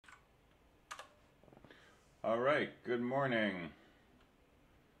All right, good morning.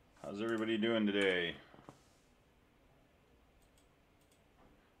 How's everybody doing today?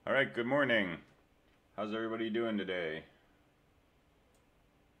 All right, good morning. How's everybody doing today?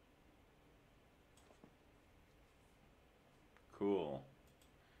 Cool.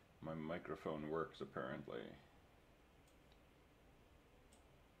 My microphone works apparently.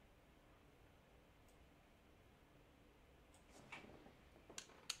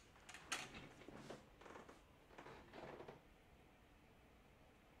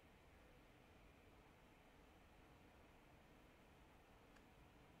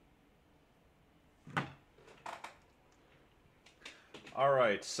 All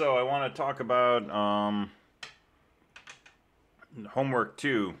right, so I want to talk about homework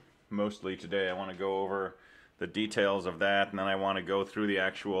 2 mostly today. I want to go over the details of that, and then I want to go through the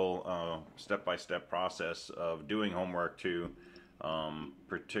actual step-by-step process of doing homework 2,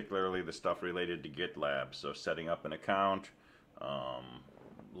 particularly the stuff related to GitLab. So setting up an account,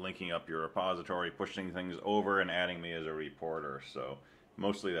 linking up your repository, pushing things over, and adding me as a reporter. So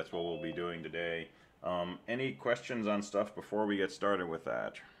mostly that's what we'll be doing today. Any questions on stuff before we get started with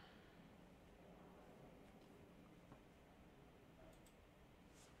that?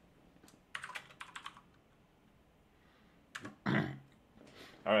 All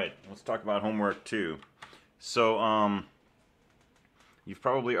right, let's talk about homework 2. So you've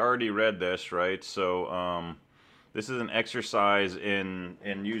probably already read this, right? So this is an exercise in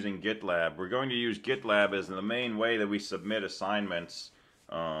using GitLab. We're going to use GitLab as the main way that we submit assignments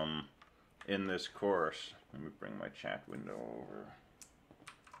in this course. Let me bring my chat window over.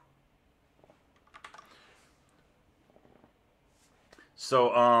 So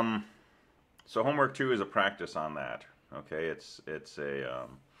so homework 2 is a practice on that. Okay, it's a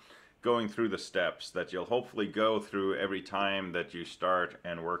going through the steps that you'll hopefully go through every time that you start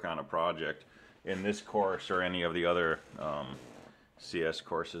and work on a project in this course or any of the other CS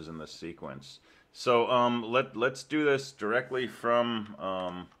courses in this sequence. So let's do this directly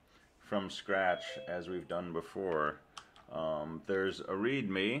from scratch as we've done before. There's a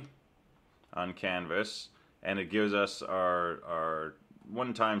README on Canvas, and it gives us our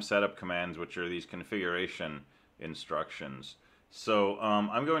one-time setup commands, which are these configuration instructions. So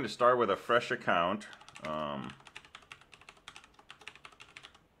I'm going to start with a fresh account.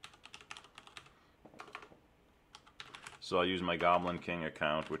 So I'll use my Goblin King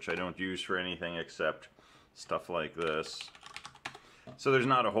account, which I don't use for anything except stuff like this. So there's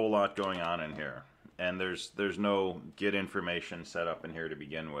not a whole lot going on in here, and there's no Git information set up in here to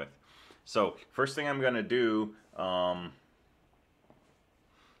begin with. So first thing I'm going to do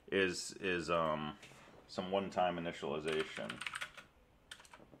is some one-time initialization.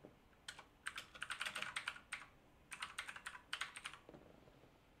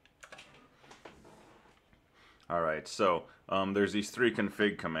 All right, so there's these 3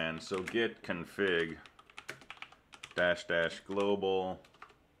 config commands. So git config -- global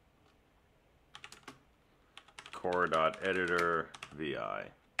core.editor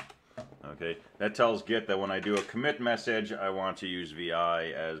vi. Okay, that tells Git that when I do a commit message, I want to use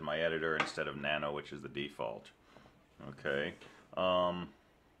vi as my editor instead of nano, which is the default. Okay.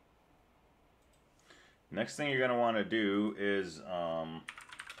 Next thing you're going to want to do is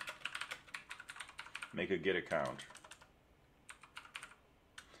make a Git account.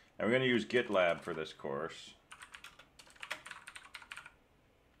 And we're going to use GitLab for this course.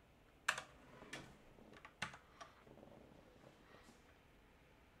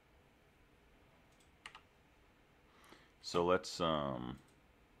 So let's hop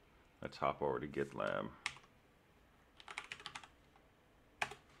over to GitLab.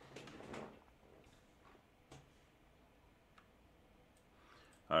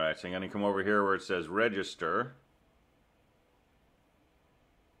 All right, so I'm going to come over here where it says register.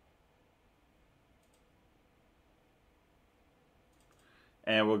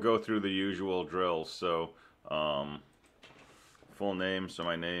 And we'll go through the usual drills. So full name, so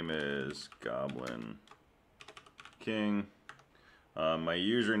my name is Goblin King. My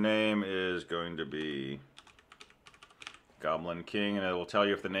username is going to be Goblin King, and it will tell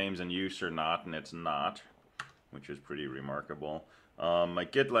you if the name's in use or not, and it's not, which is pretty remarkable. My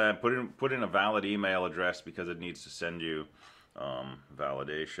GitLab, put in a valid email address because it needs to send you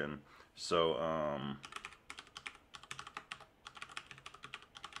validation. So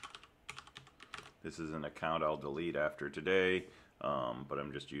this is an account I'll delete after today, but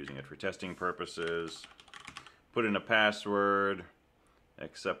I'm just using it for testing purposes. Put in a password,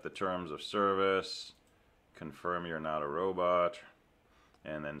 accept the terms of service, confirm you're not a robot,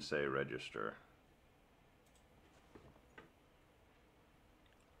 and then say register.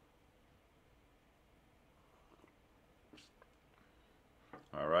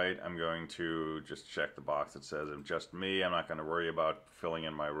 Alright, I'm going to just check the box that says I'm just me. I'm not going to worry about filling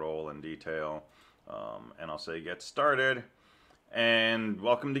in my role in detail. And I'll say get started. And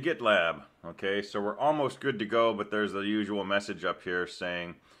welcome to GitLab. Okay, so we're almost good to go, but there's the usual message up here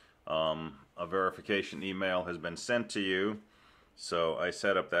saying a verification email has been sent to you. So I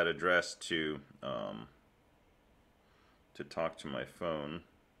set up that address to talk to my phone.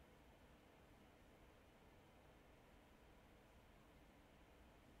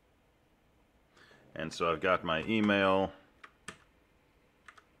 And so I've got my email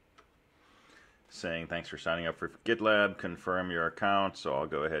saying thanks for signing up for GitLab, confirm your account, so I'll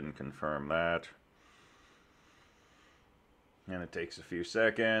go ahead and confirm that. And it takes a few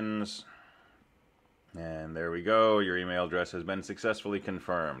seconds. And there we go, your email address has been successfully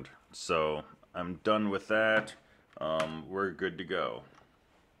confirmed. So I'm done with that. We're good to go.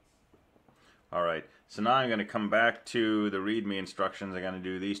 Alright, so now I'm going to come back to the README instructions. I'm going to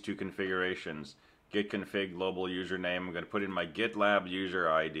do these two configurations. Git config global username. I'm going to put in my GitLab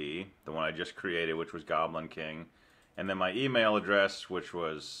user ID, the one I just created, which was Goblin King, and then my email address, which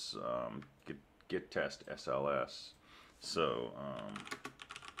was git test SLS. So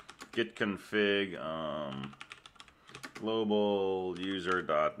git config global user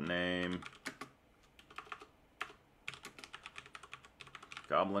dot name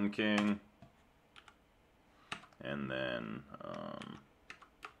Goblin King, and then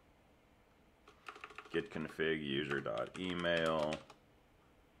git config user dot email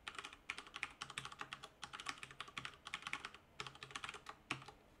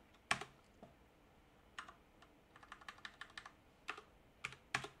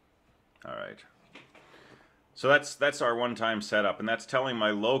Alright, so that's our one-time setup, and that's telling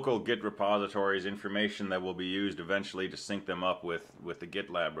my local Git repositories information that will be used eventually to sync them up with the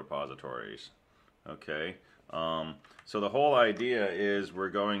GitLab repositories. Okay, so the whole idea is we're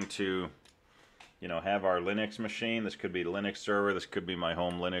going to have our Linux machine. This could be the Linux server, this could be my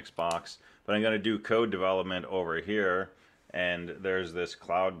home Linux box, but I'm going to do code development over here, and there's this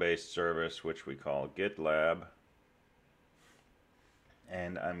cloud-based service which we call GitLab,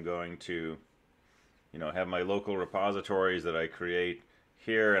 and I'm going to have my local repositories that I create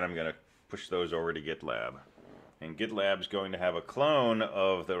here, and I'm going to push those over to GitLab. And GitLab's going to have a clone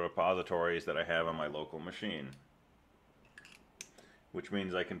of the repositories that I have on my local machine, which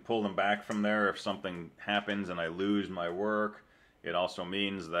means I can pull them back from there if something happens and I lose my work. It also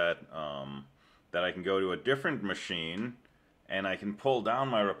means that that I can go to a different machine and I can pull down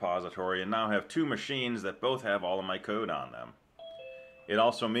my repository and now have two machines that both have all of my code on them. It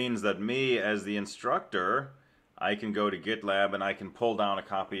also means that me, as the instructor, I can go to GitLab and I can pull down a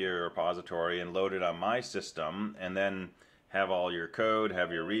copy of your repository and load it on my system, and then have all your code,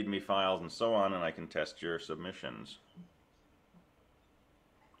 have your README files and so on, and I can test your submissions.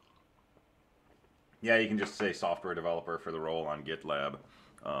 Yeah, you can just say software developer for the role on GitLab.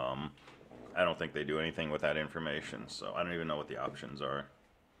 I don't think they do anything with that information, so I don't even know what the options are.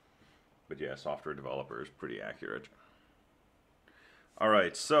 But yeah, software developer is pretty accurate.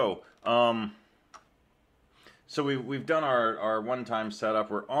 Alright, so we've done our one-time setup.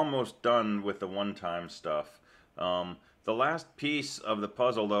 We're almost done with the one-time stuff. The last piece of the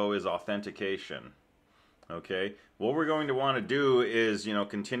puzzle, though, is authentication. Okay, what we're going to want to do is,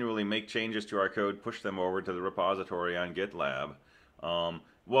 continually make changes to our code, push them over to the repository on GitLab.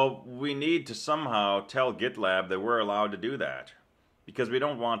 Well, we need to somehow tell GitLab that we're allowed to do that, because we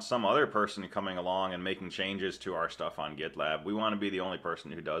don't want some other person coming along and making changes to our stuff on GitLab. We want to be the only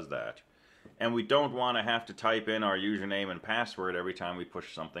person who does that. And we don't want to have to type in our username and password every time we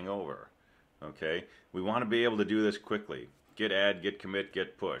push something over. Okay, we want to be able to do this quickly. Git add, git commit,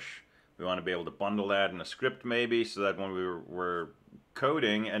 git push. We want to be able to bundle that in a script maybe, so that when we're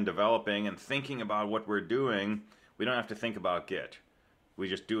coding and developing and thinking about what we're doing, we don't have to think about Git. We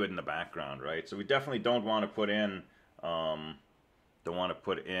just do it in the background, right? So we definitely don't want to put in a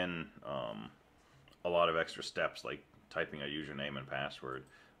lot of extra steps like typing a username and password.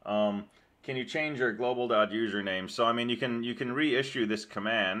 Can you change your global.username? So I mean, you can reissue this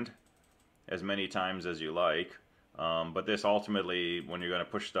command as many times as you like. But this ultimately, when you're going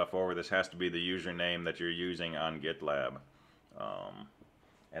to push stuff over, this has to be the username that you're using on GitLab.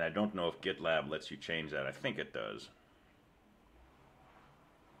 And I don't know if GitLab lets you change that. I think it does.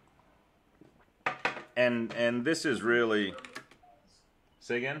 And this is really...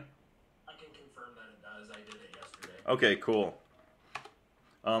 Say again? I can confirm that it does. I did it yesterday. Okay, cool.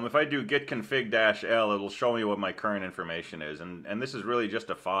 If I do git config-l, it'll show me what my current information is. And this is really just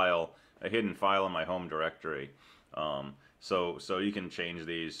a file, a hidden file in my home directory. So you can change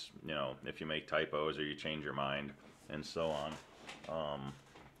these, if you make typos or you change your mind and so on.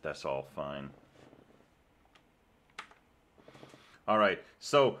 That's all fine. All right,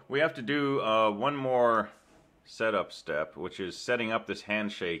 so we have to do one more setup step, which is setting up this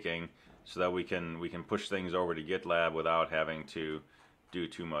handshaking so that we can push things over to GitLab without having to do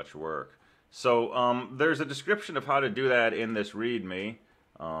too much work. So there's a description of how to do that in this README,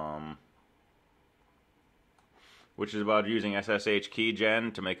 which is about using SSH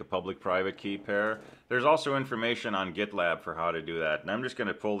keygen to make a public-private key pair. There's also information on GitLab for how to do that, and I'm just going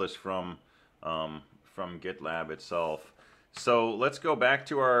to pull this from GitLab itself. So let's go back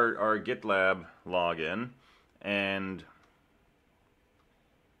to our GitLab login, and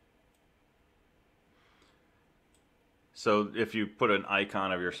so if you put an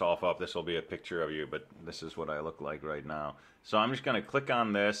icon of yourself up, this will be a picture of you, but this is what I look like right now. So I'm just going to click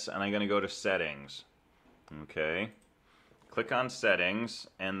on this, and I'm going to go to Settings. Okay, click on Settings,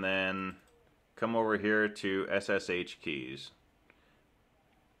 and then come over here to SSH keys.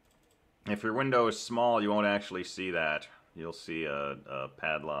 If your window is small, you won't actually see that. You'll see a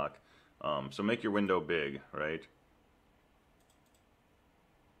padlock. So make your window big, right?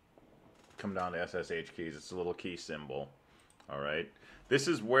 Come down to SSH keys. It's a little key symbol. All right. This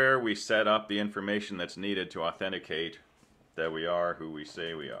is where we set up the information that's needed to authenticate that we are who we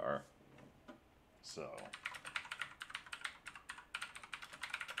say we are. So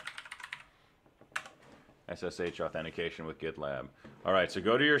SSH authentication with GitLab. All right, so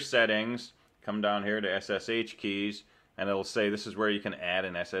go to your settings, come down here to SSH keys, and it'll say this is where you can add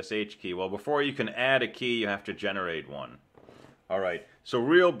an SSH key. Well, before you can add a key, you have to generate one. All right, so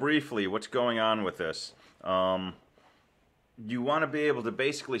real briefly, what's going on with this? You want to be able to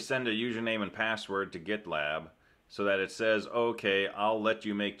basically send a username and password to GitLab so that it says, okay, I'll let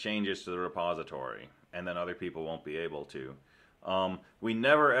you make changes to the repository, and then other people won't be able to. We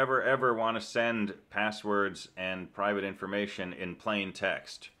never, ever, ever want to send passwords and private information in plain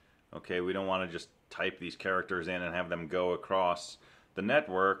text. Okay, we don't want to just type these characters in and have them go across the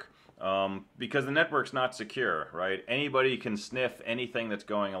network because the network's not secure, right? Anybody can sniff anything that's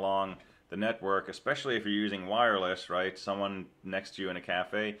going along the network, especially if you're using wireless, right? Someone next to you in a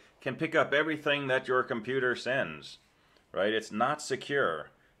cafe can pick up everything that your computer sends, right? It's not secure.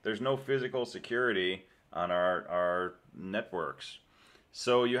 There's no physical security on our networks.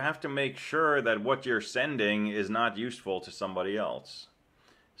 So you have to make sure that what you're sending is not useful to somebody else.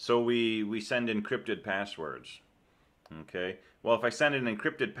 So we send encrypted passwords. Okay. Well, if I send an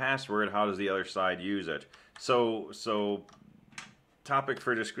encrypted password, how does the other side use it? So topic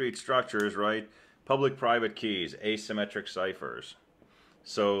for discrete structures, right? Public-private keys, asymmetric ciphers.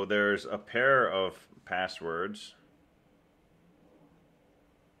 So there's a pair of passwords,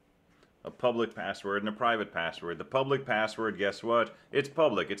 a public password and a private password. The public password, guess what? It's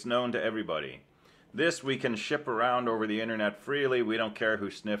public. It's known to everybody. This we can ship around over the internet freely. We don't care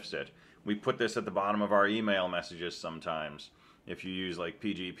who sniffs it. We put this at the bottom of our email messages sometimes, if you use like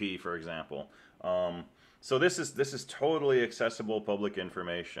PGP, for example. So this is totally accessible public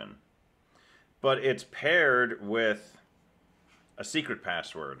information. But it's paired with a secret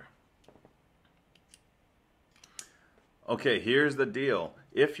password. Okay, here's the deal.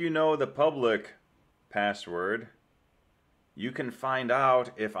 If you know the public password, you can find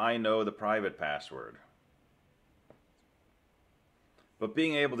out if I know the private password. But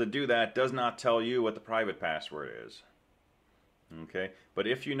being able to do that does not tell you what the private password is. Okay? But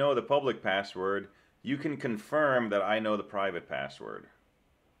if you know the public password, you can confirm that I know the private password.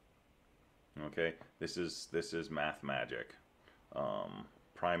 Okay? This is math magic.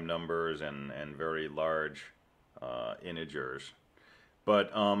 Prime numbers and very large integers.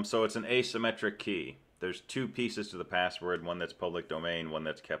 But so it's an asymmetric key. There's two pieces to the password, one that's public domain, one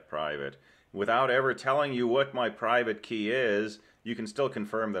that's kept private. Without ever telling you what my private key is, you can still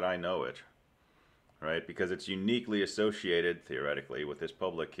confirm that I know it, right? Because it's uniquely associated, theoretically, with this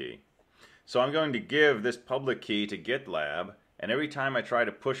public key. So I'm going to give this public key to GitLab, and every time I try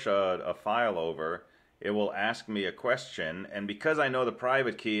to push a file over, it will ask me a question, and because I know the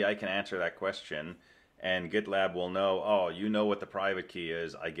private key, I can answer that question, and GitLab will know, oh, you know what the private key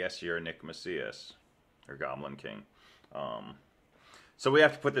is, I guess you're Nick Macias, or Goblin King. So we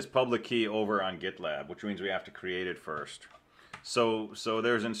have to put this public key over on GitLab, which means we have to create it first. So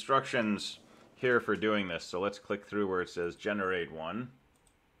there's instructions here for doing this. So let's click through where it says generate one.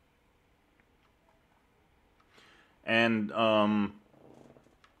 And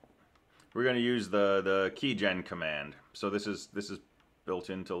we're going to use the keygen command. So this is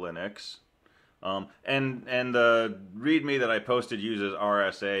built into Linux. And the README that I posted uses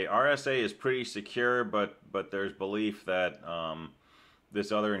RSA. RSA is pretty secure, but there's belief that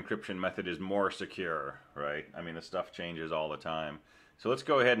this other encryption method is more secure, right? I mean, the stuff changes all the time. So let's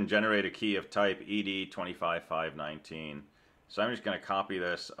go ahead and generate a key of type ED22519. So I'm just going to copy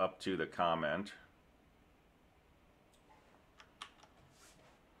this up to the comment.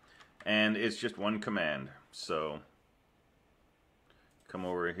 And it's just one command. So come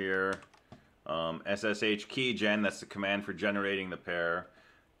over here. SSH keygen, that's the command for generating the pair.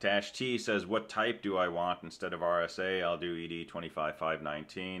 -T says what type do I want. Instead of RSA, I'll do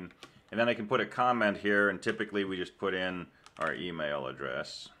ED25519. And then I can put a comment here, and typically we just put in our email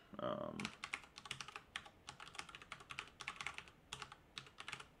address.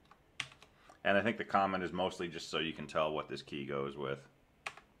 And I think the comment is mostly just so you can tell what this key goes with.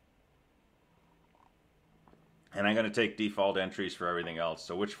 And I'm going to take default entries for everything else.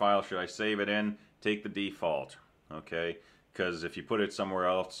 So which file should I save it in? Take the default, okay? Because if you put it somewhere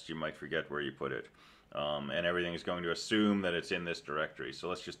else, you might forget where you put it. And everything is going to assume that it's in this directory. So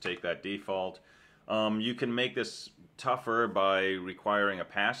let's just take that default. You can make this tougher by requiring a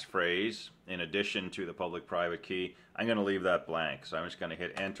passphrase in addition to the public-private key. I'm going to leave that blank. So I'm just going to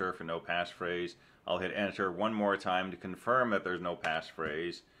hit enter for no passphrase. I'll hit enter one more time to confirm that there's no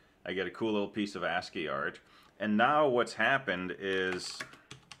passphrase. I get a cool little piece of ASCII art. And now what's happened is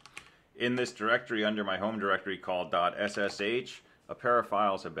in this directory under my home directory called .ssh, a pair of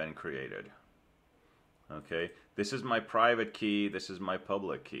files have been created. Okay, this is my private key, this is my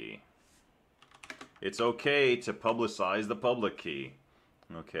public key. It's okay to publicize the public key,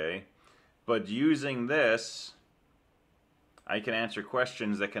 okay? But using this, I can answer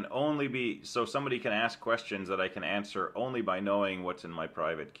questions that can only be, so somebody can ask questions that I can answer only by knowing what's in my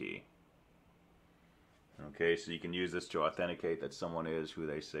private key. Okay, so you can use this to authenticate that someone is who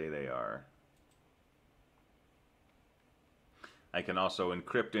they say they are. I can also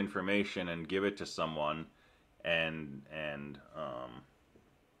encrypt information and give it to someone, and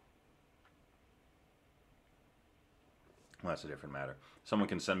well, that's a different matter. Someone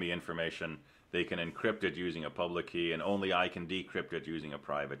can send me information, they can encrypt it using a public key, and only I can decrypt it using a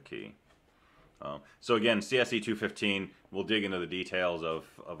private key. So again, CSE215 will dig into the details of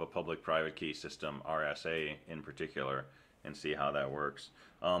a public-private key system, RSA in particular, and see how that works.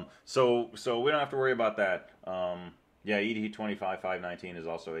 So we don't have to worry about that. Yeah, ED25519 is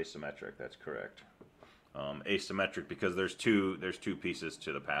also asymmetric. That's correct. Asymmetric because there's two pieces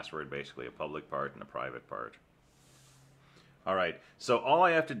to the password, basically a public part and a private part. All right. So all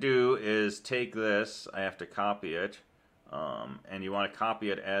I have to do is take this. I have to copy it. And you want to copy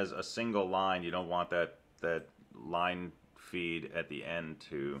it as a single line. You don't want that line feed at the end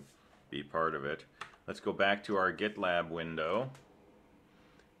to be part of it. Let's go back to our GitLab window.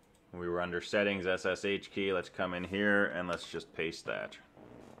 We were under settings, SSH key. Let's come in here and let's just paste that.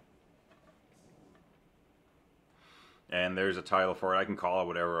 And there's a title for it. I can call it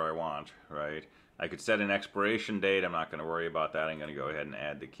whatever I want, right? I could set an expiration date. I'm not going to worry about that. I'm going to go ahead and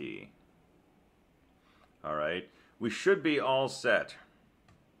add the key. All right. We should be all set.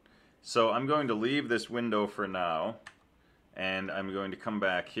 So I'm going to leave this window for now, and I'm going to come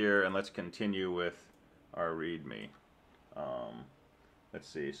back here and let's continue with our README. Let's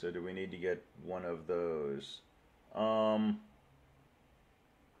see, so do we need to get one of those?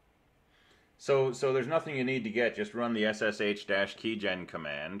 So there's nothing you need to get, just run the ssh-keygen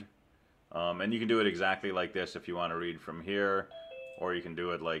command. And you can do it exactly like this if you want to read from here, or you can do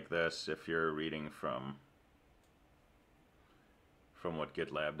it like this if you're reading from what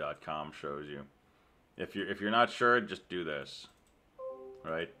gitlab.com shows you. If you're not sure, just do this.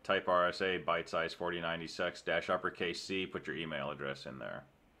 Right? Type RSA byte size 4096 -uppercase C, put your email address in there.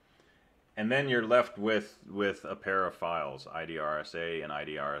 And then you're left with a pair of files, IDRSA and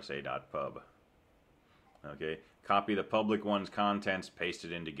IDRSA.pub. Okay? Copy the public one's contents, paste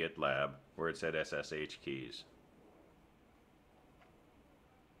it into GitLab where it said SSH keys.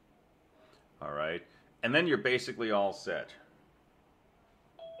 All right? And then you're basically all set.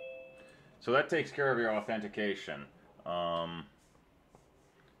 So that takes care of your authentication.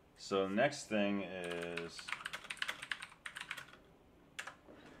 So next thing is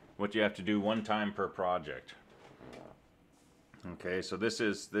what you have to do one time per project. Okay, so this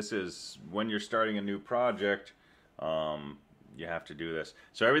is when you're starting a new project, you have to do this.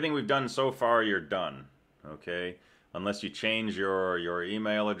 So everything we've done so far, you're done. Okay, unless you change your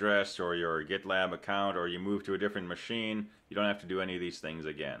email address or your GitLab account or you move to a different machine, you don't have to do any of these things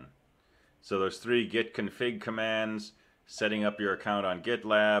again. So those 3 git config commands, setting up your account on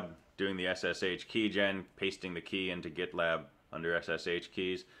GitLab, doing the SSH keygen, pasting the key into GitLab under SSH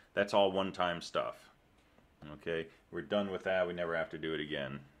keys, that's all one-time stuff. Okay, we're done with that. We never have to do it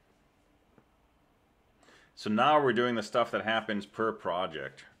again. So now we're doing the stuff that happens per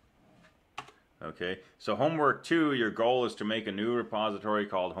project. Okay, so homework 2, your goal is to make a new repository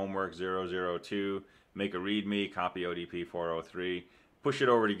called homework002, make a readme, copy ODP 403, push it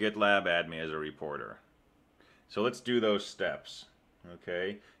over to GitLab, add me as a reporter. So let's do those steps.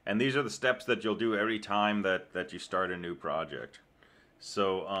 Okay, and these are the steps that you'll do every time that you start a new project.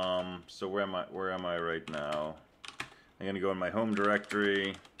 So so where am I right now? I'm gonna go in my home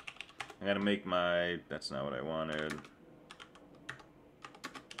directory. I'm gonna make my, that's not what I wanted.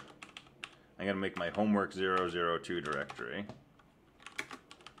 I'm going to make my homework 002 directory.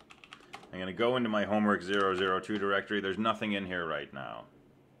 I'm going to go into my homework 002 directory. There's nothing in here right now.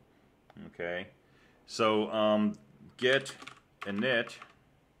 Okay. So git init.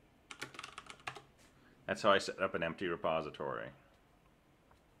 That's how I set up an empty repository.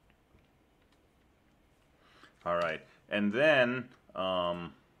 All right. And then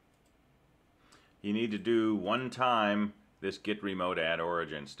you need to do one time this git remote add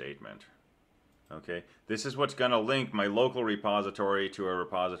origin statement. Okay, this is what's going to link my local repository to a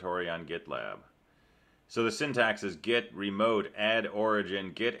repository on GitLab. So the syntax is git remote add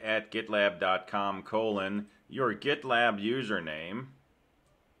origin git at gitlab.com : your GitLab username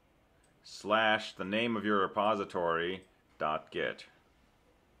 / the name of your repository .git.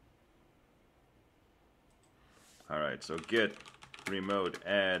 Alright, so git remote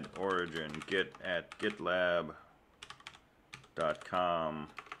add origin git at gitlab.com :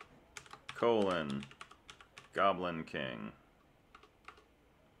 Goblin King.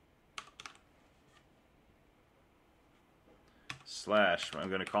 / I'm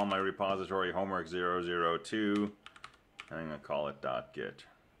going to call my repository homework 002, and I'm going to call it .git.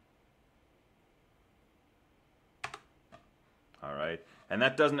 Alright, and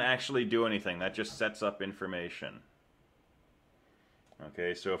that doesn't actually do anything, that just sets up information.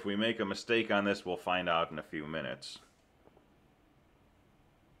 Okay, so if we make a mistake on this, we'll find out in a few minutes.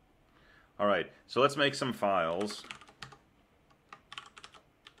 Alright, so let's make some files.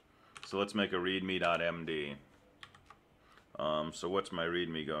 So let's make a readme.md. So what's my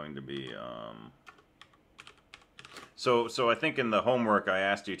readme going to be? So I think in the homework I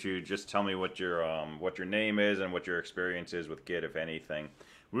asked you to just tell me what your name is and what your experience is with Git, if anything.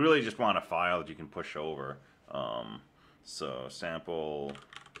 We really just want a file that you can push over. So sample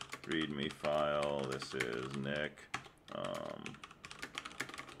readme file. This is Nick.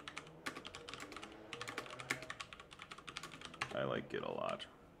 I like Git a lot.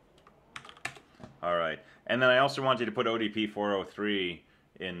 Alright, and then I also want you to put ODP 403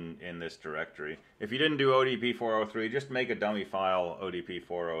 in this directory. If you didn't do ODP 403, just make a dummy file ODP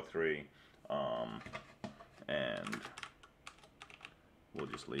 403, and we'll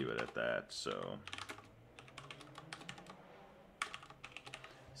just leave it at that. So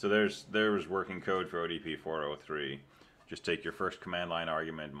there's working code for ODP 403. Just take your first command line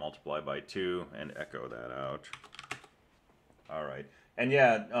argument, multiply by 2, and echo that out. Alright, and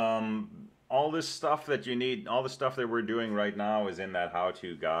yeah, all this stuff that you need, all the stuff that we're doing right now is in that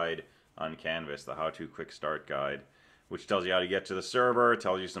how-to guide on Canvas, the how-to quick start guide, which tells you how to get to the server,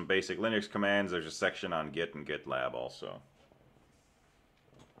 tells you some basic Linux commands. There's a section on Git and GitLab also.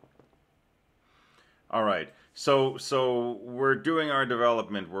 Alright, so we're doing our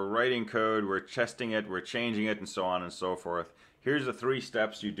development, we're writing code, we're testing it, we're changing it, and so on and so forth. Here's the 3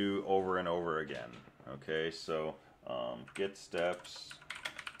 steps you do over and over again. Okay, so git steps,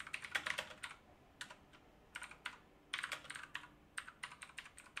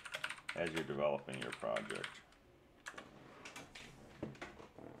 as you're developing your project.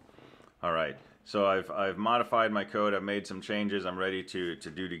 Alright, so I've modified my code, I've made some changes, I'm ready to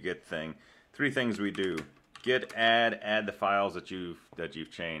do the git thing. 3 things we do. Git add the files that you've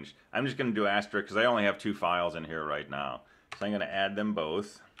changed. I'm just going to do asterisk because I only have 2 files in here right now. So I'm going to add them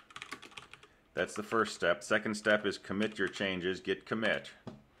both. That's the first step. Second step is commit your changes, git commit.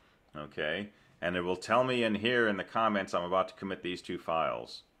 Okay, and it will tell me in here in the comments I'm about to commit these 2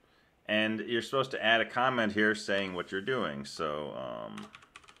 files. And you're supposed to add a comment here saying what you're doing. So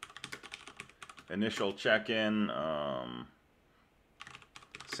initial check-in,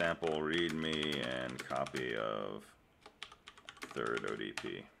 sample readme, and copy of third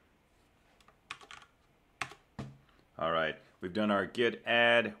ODP. Alright, we've done our git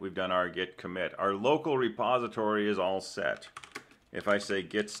add, we've done our git commit. Our local repository is all set. If I say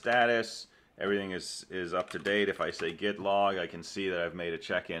git status, everything is up to date. If I say git log, I can see that I've made a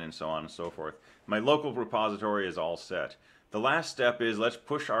check-in and so on and so forth. My local repository is all set. The last step is let's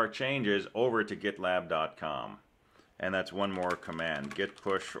push our changes over to gitlab.com. And that's one more command, git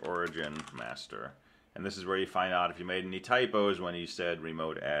push origin master. And this is where you find out if you made any typos when you said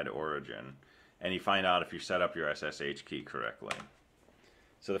remote add origin. And you find out if you set up your SSH key correctly.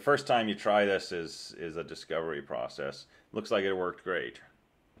 So the first time you try this is a discovery process. Looks like it worked great.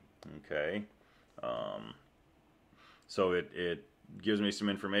 Okay. So it gives me some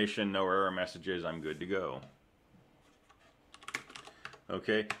information, no error messages, I'm good to go.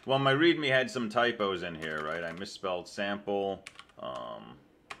 Okay, well my README had some typos in here, right? I misspelled sample,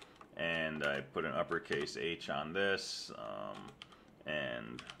 and I put an uppercase H on this,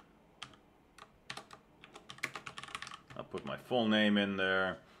 and I'll put my full name in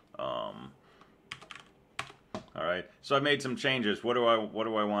there. All right, so I made some changes. What do I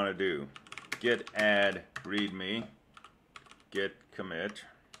want to do? Git add README, git commit.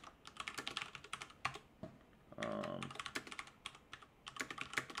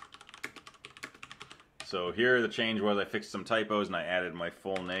 So here the change was I fixed some typos and I added my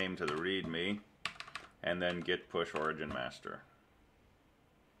full name to the README, and then git push origin master.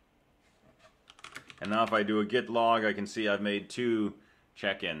 And now if I do a git log, I can see I've made 2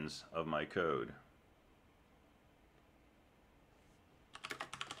 check-ins of my code.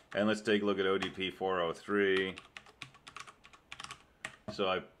 And let's take a look at ODP 403. So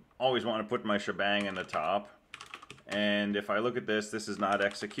I always want to put my shebang in the top. And if I look at this, this is not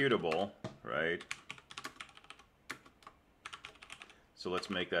executable, right? So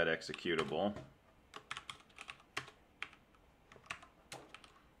let's make that executable.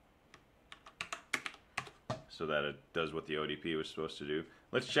 So that it does what the ODP was supposed to do.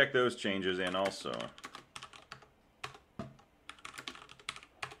 Let's check those changes in also.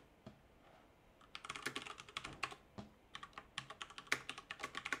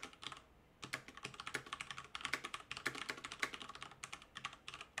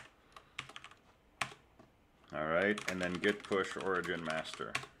 Alright, and then git push origin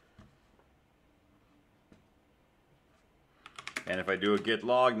master. And if I do a git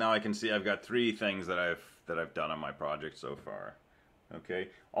log, now I can see I've got 3 things that I've done on my project so far. Okay,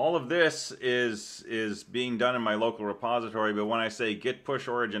 all of this is being done in my local repository, but when I say git push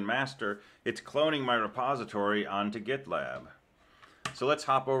origin master, it's cloning my repository onto GitLab. So let's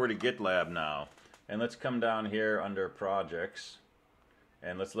hop over to GitLab now, and let's come down here under projects.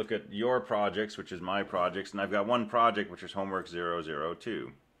 And let's look at your projects, which is my projects. And I've got one project, which is homework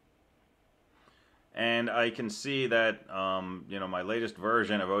 002. And I can see that, you know, my latest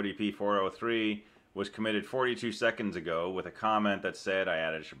version of ODP 403 was committed 42 seconds ago with a comment that said I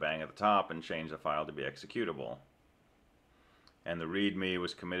added a shebang at the top and changed the file to be executable. And the README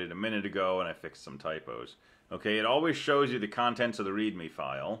was committed a minute ago, and I fixed some typos. Okay, it always shows you the contents of the README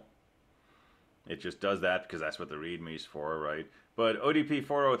file. It just does that because that's what the README is for, right? But ODP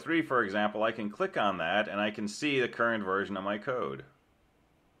 403, for example, I can click on that and I can see the current version of my code.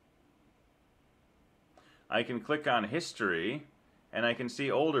 I can click on history and I can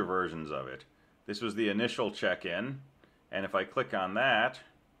see older versions of it. This was the initial check-in, and if I click on that,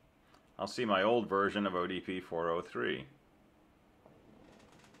 I'll see my old version of ODP 403,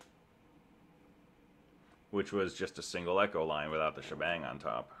 which was just a single echo line without the shebang on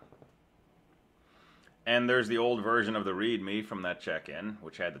top. And there's the old version of the README from that check-in,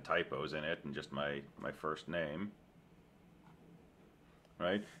 which had the typos in it and just my first name.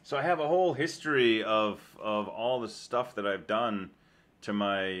 Right? So I have a whole history of all the stuff that I've done to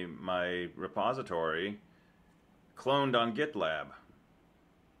my repository cloned on GitLab.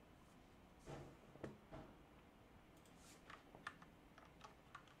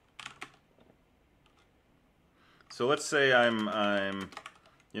 So let's say I'm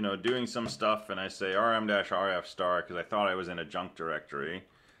you know, doing some stuff and I say rm-rf star because I thought I was in a junk directory,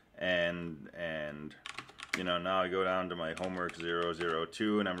 and you know, now I go down to my homework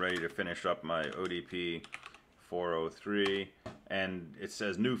 002 and I'm ready to finish up my ODP 403 and it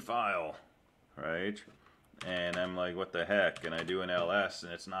says new file, right? And I'm like, what the heck? And I do an ls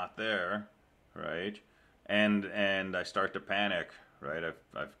and it's not there, right? And I start to panic, right?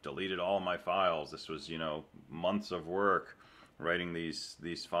 I've deleted all my files. This was, you know, months of work writing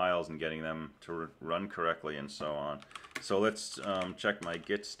these files and getting them to run correctly and so on. So let's check my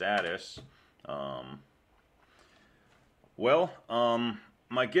git status.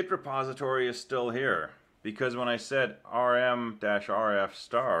 My git repository is still here because when I said rm-rf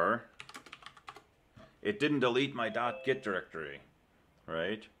star, it didn't delete my .git directory,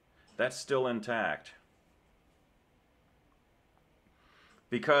 right? That's still intact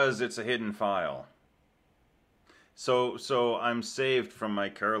because it's a hidden file. So I'm saved from my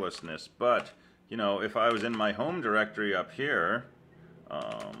carelessness, but you know, if I was in my home directory up here,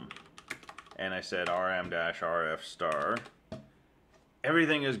 and I said rm-rf star,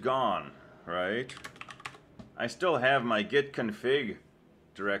 everything is gone, right? I still have my git config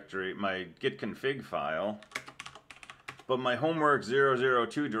directory, my git config file, but my homework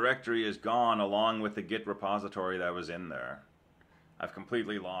 002 directory is gone along with the Git repository that was in there. I've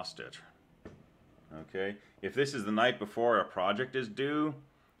completely lost it. Okay, if this is the night before a project is due,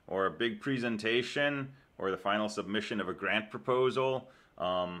 or a big presentation, or the final submission of a grant proposal,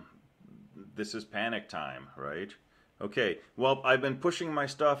 this is panic time, right? Okay, well, I've been pushing my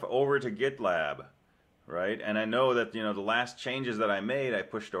stuff over to GitLab, right? And I know that, the last changes that I made, I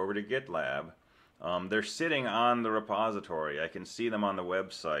pushed over to GitLab. They're sitting on the repository. I can see them on the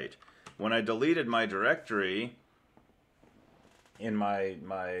website. When I deleted my directory in my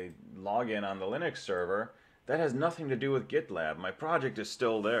login on the Linux server, that has nothing to do with GitLab. My project is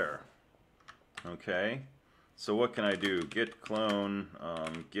still there. Okay, so what can I do? Git clone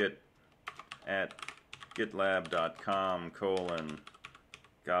git at gitlab.com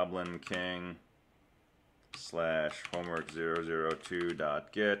 /goblin king /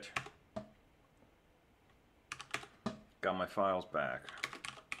 homework002.git. Got my files back.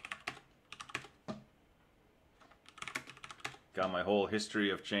 Got my whole history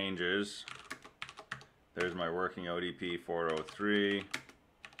of changes. There's my working ODP 403.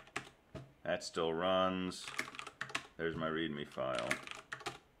 That still runs. There's my README file.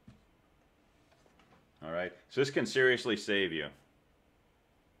 Alright, so this can seriously save you.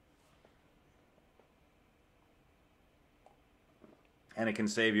 And it can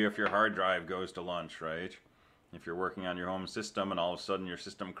save you if your hard drive goes to lunch, right? If you're working on your home system and all of a sudden your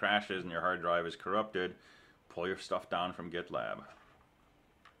system crashes and your hard drive is corrupted, pull your stuff down from GitLab.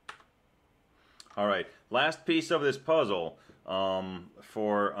 Alright, last piece of this puzzle.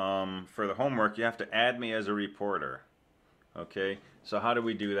 For the homework, you have to add me as a reporter. Okay, so how do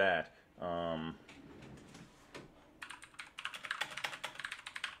we do that?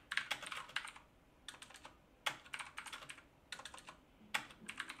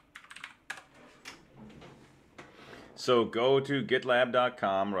 So go to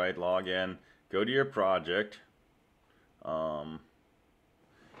gitlab.com, right, log in, go to your project, and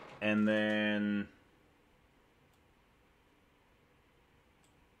then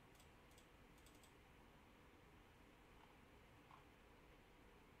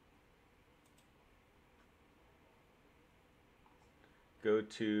go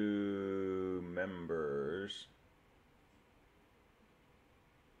to members.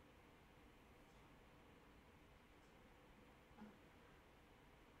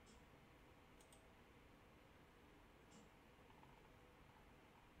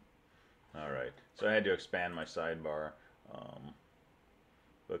 Alright, so I had to expand my sidebar.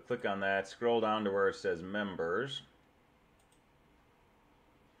 But click on that, scroll down to where it says members,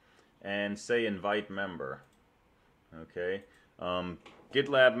 and say invite member. Okay,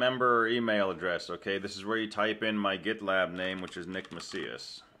 GitLab member email address. Okay, this is where you type in my GitLab name, which is Nick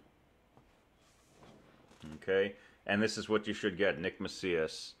Macias. Okay, and this is what you should get, Nick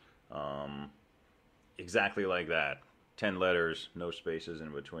Macias. Exactly like that. 10 letters, no spaces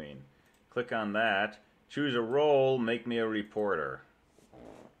in between. Click on that, choose a role, make me a reporter.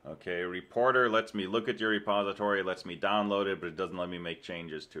 Okay, reporter lets me look at your repository, lets me download it, but it doesn't let me make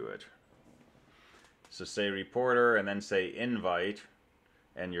changes to it. So say reporter and then say invite,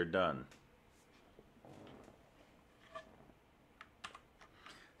 and you're done.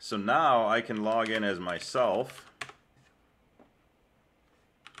 So now I can log in as myself.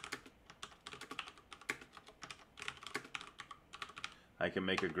 I can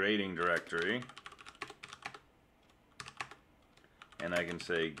make a grading directory, and I can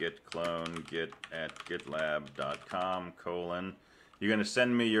say git clone git at gitlab.com /. You're going to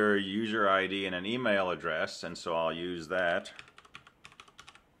send me your user ID and an email address, and so I'll use that.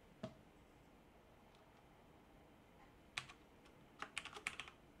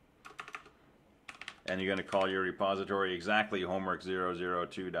 And you're going to call your repository exactly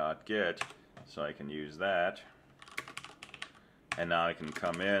homework002.git, so I can use that. And now I can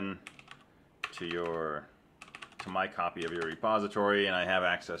come in to my copy of your repository, and I have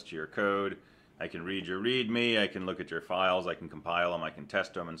access to your code. I can read your README, I can look at your files, I can compile them, I can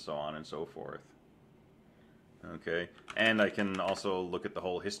test them, and so on and so forth. Okay, and I can also look at the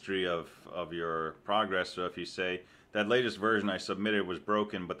whole history of your progress. So if you say, that latest version I submitted was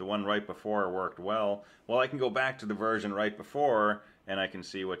broken, but the one right before worked well, I can go back to the version right before, and I can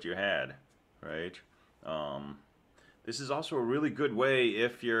see what you had, right? This is also a really good way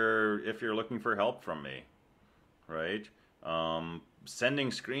if you're looking for help from me, right?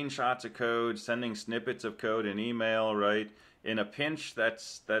 Sending screenshots of code, sending snippets of code in email, right? In a pinch,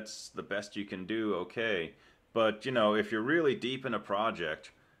 that's the best you can do, okay. But if you're really deep in a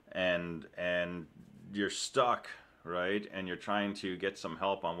project and you're stuck, right, and you're trying to get some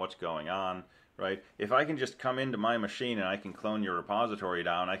help on what's going on, right? If I can just come into my machine and I can clone your repository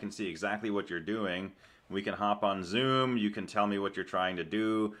down, I can see exactly what you're doing. We can hop on Zoom, you can tell me what you're trying to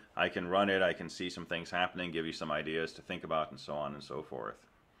do, I can run it, I can see some things happening, give you some ideas to think about, and so on and so forth.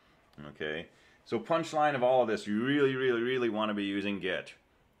 Okay, so punchline of all of this, you really, really, really want to be using Git.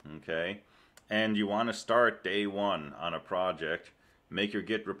 Okay, and you want to start day one on a project, make your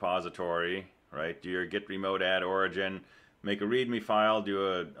Git repository, right? Do your Git remote add origin, make a README file, do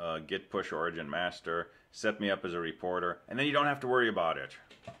a Git push origin master, set me up as a reporter, and then you don't have to worry about it.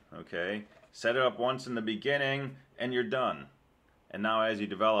 Okay, set it up once in the beginning, and you're done. And now as you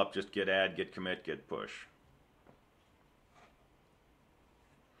develop, just git add, git commit, git push.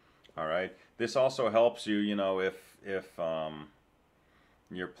 All right. This also helps you, you know, if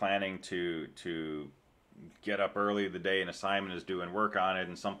you're planning to get up early the day an assignment is due and work on it,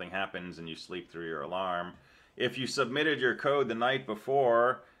 and something happens and you sleep through your alarm. If you submitted your code the night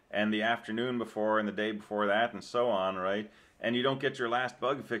before and the afternoon before and the day before that and so on, right, and you don't get your last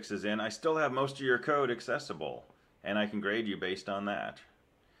bug fixes in, I still have most of your code accessible, and I can grade you based on that.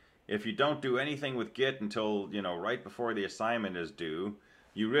 If you don't do anything with Git until, you know, right before the assignment is due,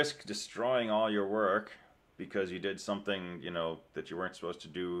 you risk destroying all your work because you did something, you know, that you weren't supposed to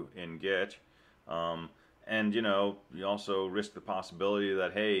do in Git. And, you know, you also risk the possibility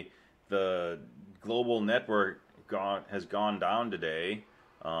that, hey, the global network has gone down today,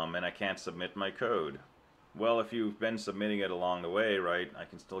 and I can't submit my code. Well, if you've been submitting it along the way, right, I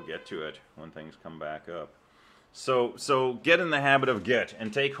can still get to it when things come back up. So get in the habit of Git,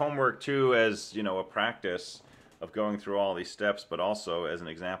 and take homework 2 as, you know, a practice of going through all these steps, but also as an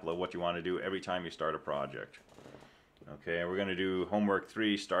example of what you want to do every time you start a project. Okay, we're going to do homework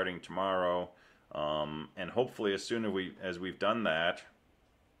 3 starting tomorrow, and hopefully as soon as we've done that,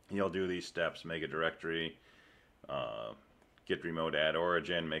 you'll do these steps: make a directory, git remote add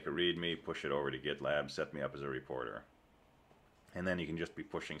origin, make a README, push it over to GitLab, set me up as a reporter. And then you can just be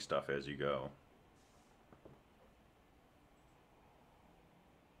pushing stuff as you go.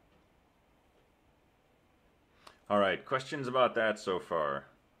 All right, questions about that so far?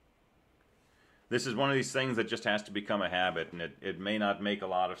 This is one of these things that just has to become a habit, and it may not make a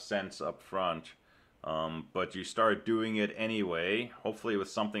lot of sense up front, but you start doing it anyway, hopefully with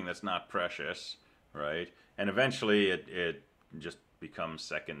something that's not precious, right? And eventually it just becomes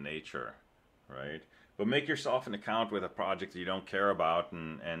second nature, right? But make yourself an account with a project that you don't care about,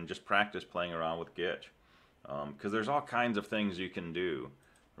 and just practice playing around with Git, because there's all kinds of things you can do,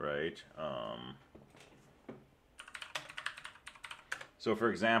 right? So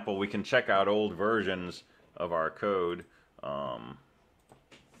for example, we can check out old versions of our code.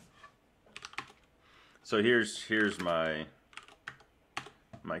 So here's my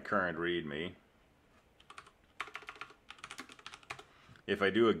current README. If I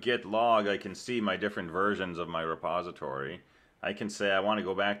do a git log, I can see my different versions of my repository. I can say I want to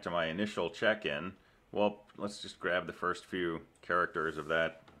go back to my initial check-in. Well, let's just grab the first few characters of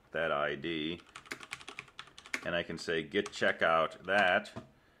that ID. And I can say git checkout that,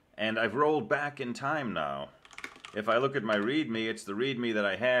 and I've rolled back in time now. If I look at my README, it's the README that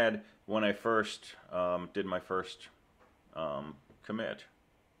I had when I first did my first commit.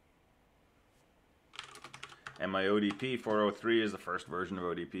 And my ODP 403 is the first version of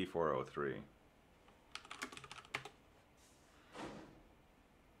ODP 403.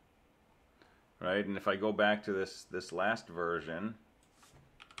 Right, and if I go back to this last version,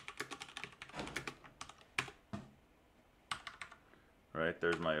 right,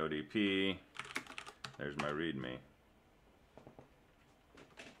 there's my ODP, there's my README.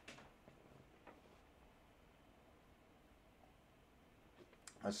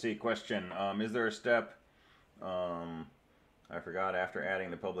 Let's see, question, is there a step, I forgot, after adding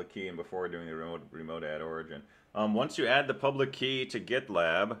the public key and before doing the remote add origin? Once you add the public key to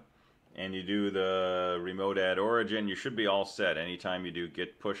GitLab and you do the remote add origin, you should be all set. Anytime you do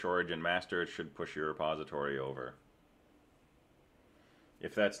git push origin master, it should push your repository over.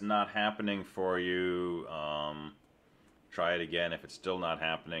 If that's not happening for you, try it again. If it's still not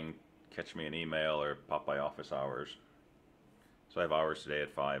happening, catch me an email or pop by office hours. So I have hours today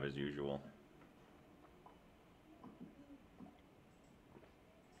at 5 as usual.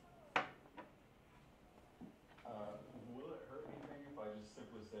 Will it hurt anything if I just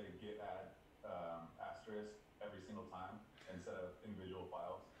simply say git add asterisk every single time instead of individual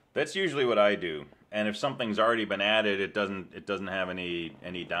files? That's usually what I do. And if something's already been added, it doesn't have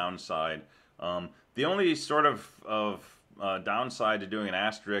any downside. The only sort of downside to doing an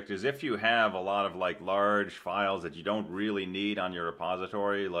asterisk is if you have a lot of like large files that you don't really need on your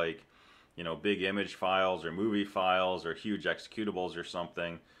repository, like, you know, big image files or movie files or huge executables or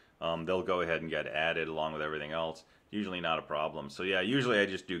something. they'll go ahead and get added along with everything else. Usually not a problem. So yeah, usually I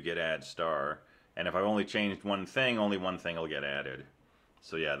just do git add star, and if I've only changed one thing, only one thing will get added.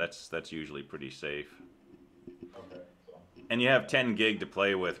 So yeah, that's usually pretty safe. Okay. So. And you have 10 gig to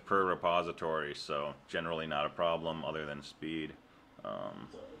play with per repository, so generally not a problem other than speed. So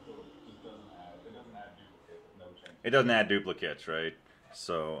it just doesn't add. It doesn't add duplicate. No change. It doesn't add duplicates, right?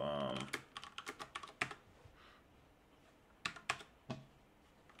 So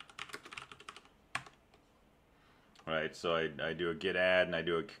right, so I do a git add and I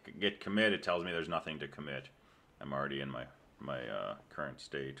do a git commit. It tells me there's nothing to commit. I'm already in my current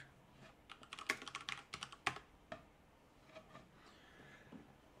state.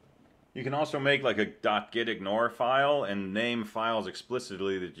 You can also make like a .gitignore file and name files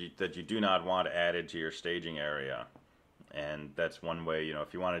explicitly that you do not want added to your staging area. And that's one way, you know,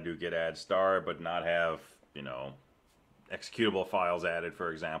 if you want to do git add star but not have, you know, executable files added,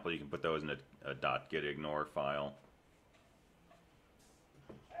 for example, you can put those in a .gitignore file.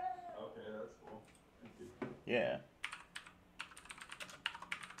 Okay, that's cool. Thank you. Yeah.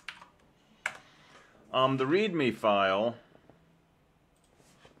 The README file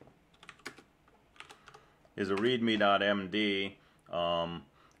is a readme.md.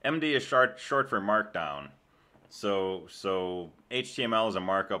 MD is short for markdown. So HTML is a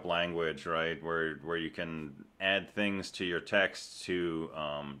markup language, right, where you can add things to your text to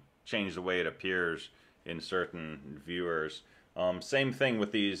change the way it appears in certain viewers. Same thing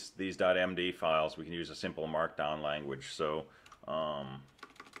with these .md files. We can use a simple markdown language. So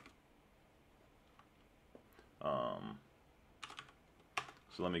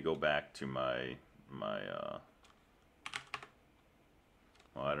so let me go back to my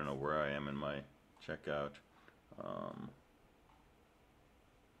well, I don't know where I am in my checkout.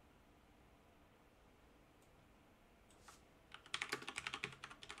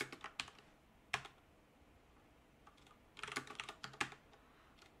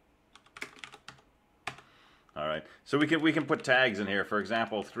 All right, so we can put tags in here. For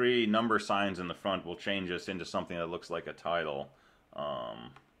example, 3 number signs in the front will change this into something that looks like a title.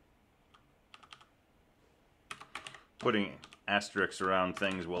 Putting asterisks around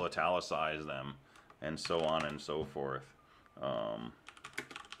things will italicize them, and so on and so forth.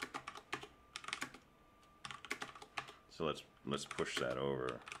 So let's push that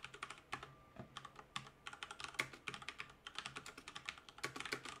over.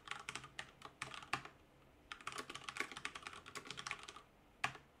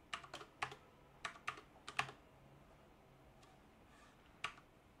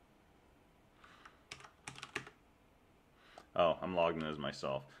 Oh, I'm logged in as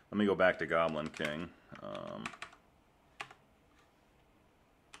myself. Let me go back to Goblin King.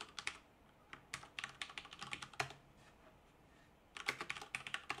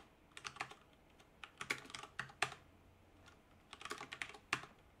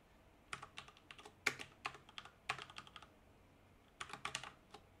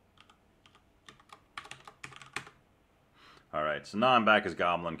 Alright, so now I'm back as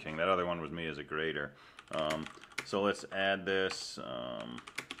Goblin King. That other one was me as a grader. So let's add this.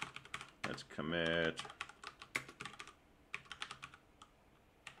 Let's commit.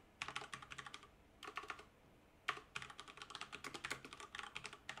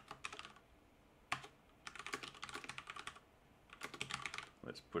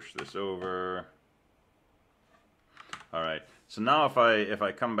 Let's push this over. All right. So now if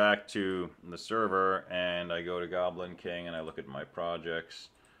I come back to the server and I go to Goblin King and I look at my projects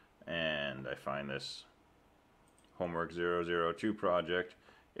and I find this homework 002 project,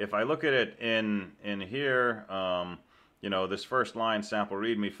 if I look at it in here, you know, this first line sample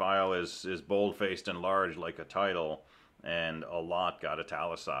readme file is bold-faced and large like a title, and a lot got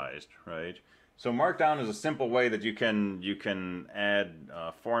italicized, right? So Markdown is a simple way that you can add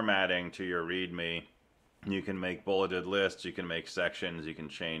formatting to your readme. You can make bulleted lists, you can make sections, you can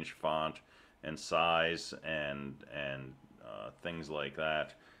change font and size and things like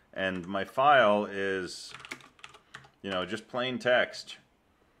that. And my file is, you know, just plain text,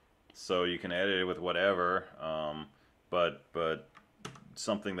 so you can edit it with whatever, but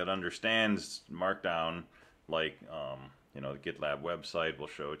something that understands Markdown, like you know, the GitLab website will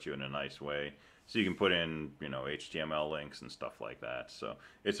show it to you in a nice way. So you can put in, you know, HTML links and stuff like that. So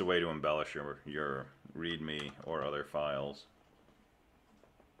it's a way to embellish your README or other files.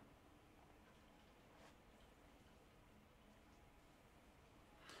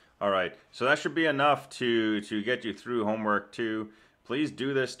 Alright, so that should be enough to get you through homework 2. Please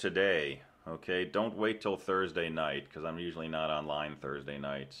do this today, okay? Don't wait till Thursday night, because I'm usually not online Thursday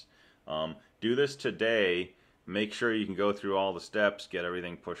nights. Do this today. make sure you can go through all the steps, get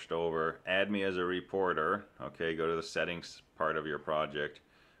everything pushed over, add me as a reporter. Okay, go to the settings part of your project,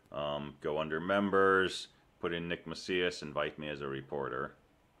 go under members, put in Nick Macias, invite me as a reporter.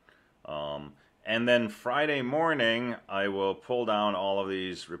 And then Friday morning, I will pull down all of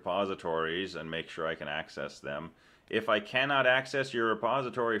these repositories and make sure I can access them. If I cannot access your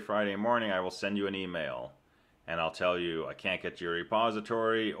repository Friday morning, I will send you an email. And I'll tell you I can't get your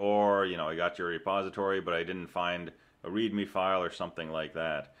repository, or, you know, I got your repository, but I didn't find a README file or something like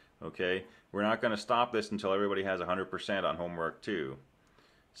that. Okay? We're not going to stop this until everybody has 100% on homework 2.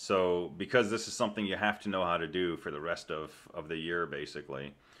 So, because this is something you have to know how to do for the rest of the year,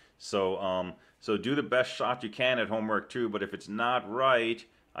 basically. So, so do the best shot you can at homework 2, but if it's not right,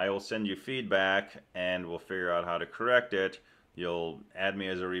 I will send you feedback and we'll figure out how to correct it. You'll add me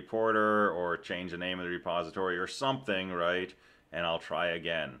as a reporter or change the name of the repository or something, right? And I'll try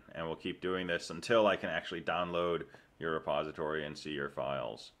again. And we'll keep doing this until I can actually download your repository and see your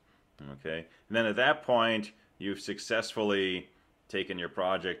files. Okay? And then at that point, you've successfully taken your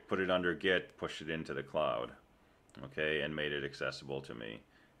project, put it under Git, pushed it into the cloud. Okay? And made it accessible to me.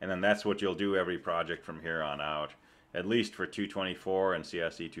 And then that's what you'll do every project from here on out, at least for 224 and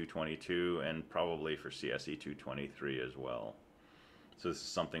CSE222, and probably for CSE223 as well. So this is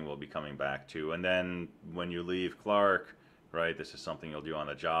something we'll be coming back to. And then when you leave Clark, right, this is something you'll do on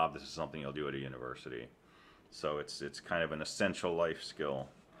the job. This is something you'll do at a university. So it's kind of an essential life skill.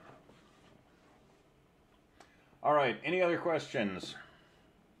 All right, any other questions?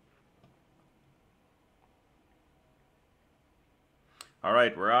 All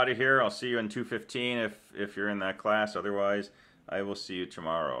right, we're out of here. I'll see you in 2:15 if you're in that class. Otherwise, I will see you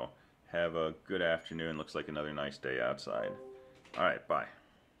tomorrow. Have a good afternoon. Looks like another nice day outside. All right, bye.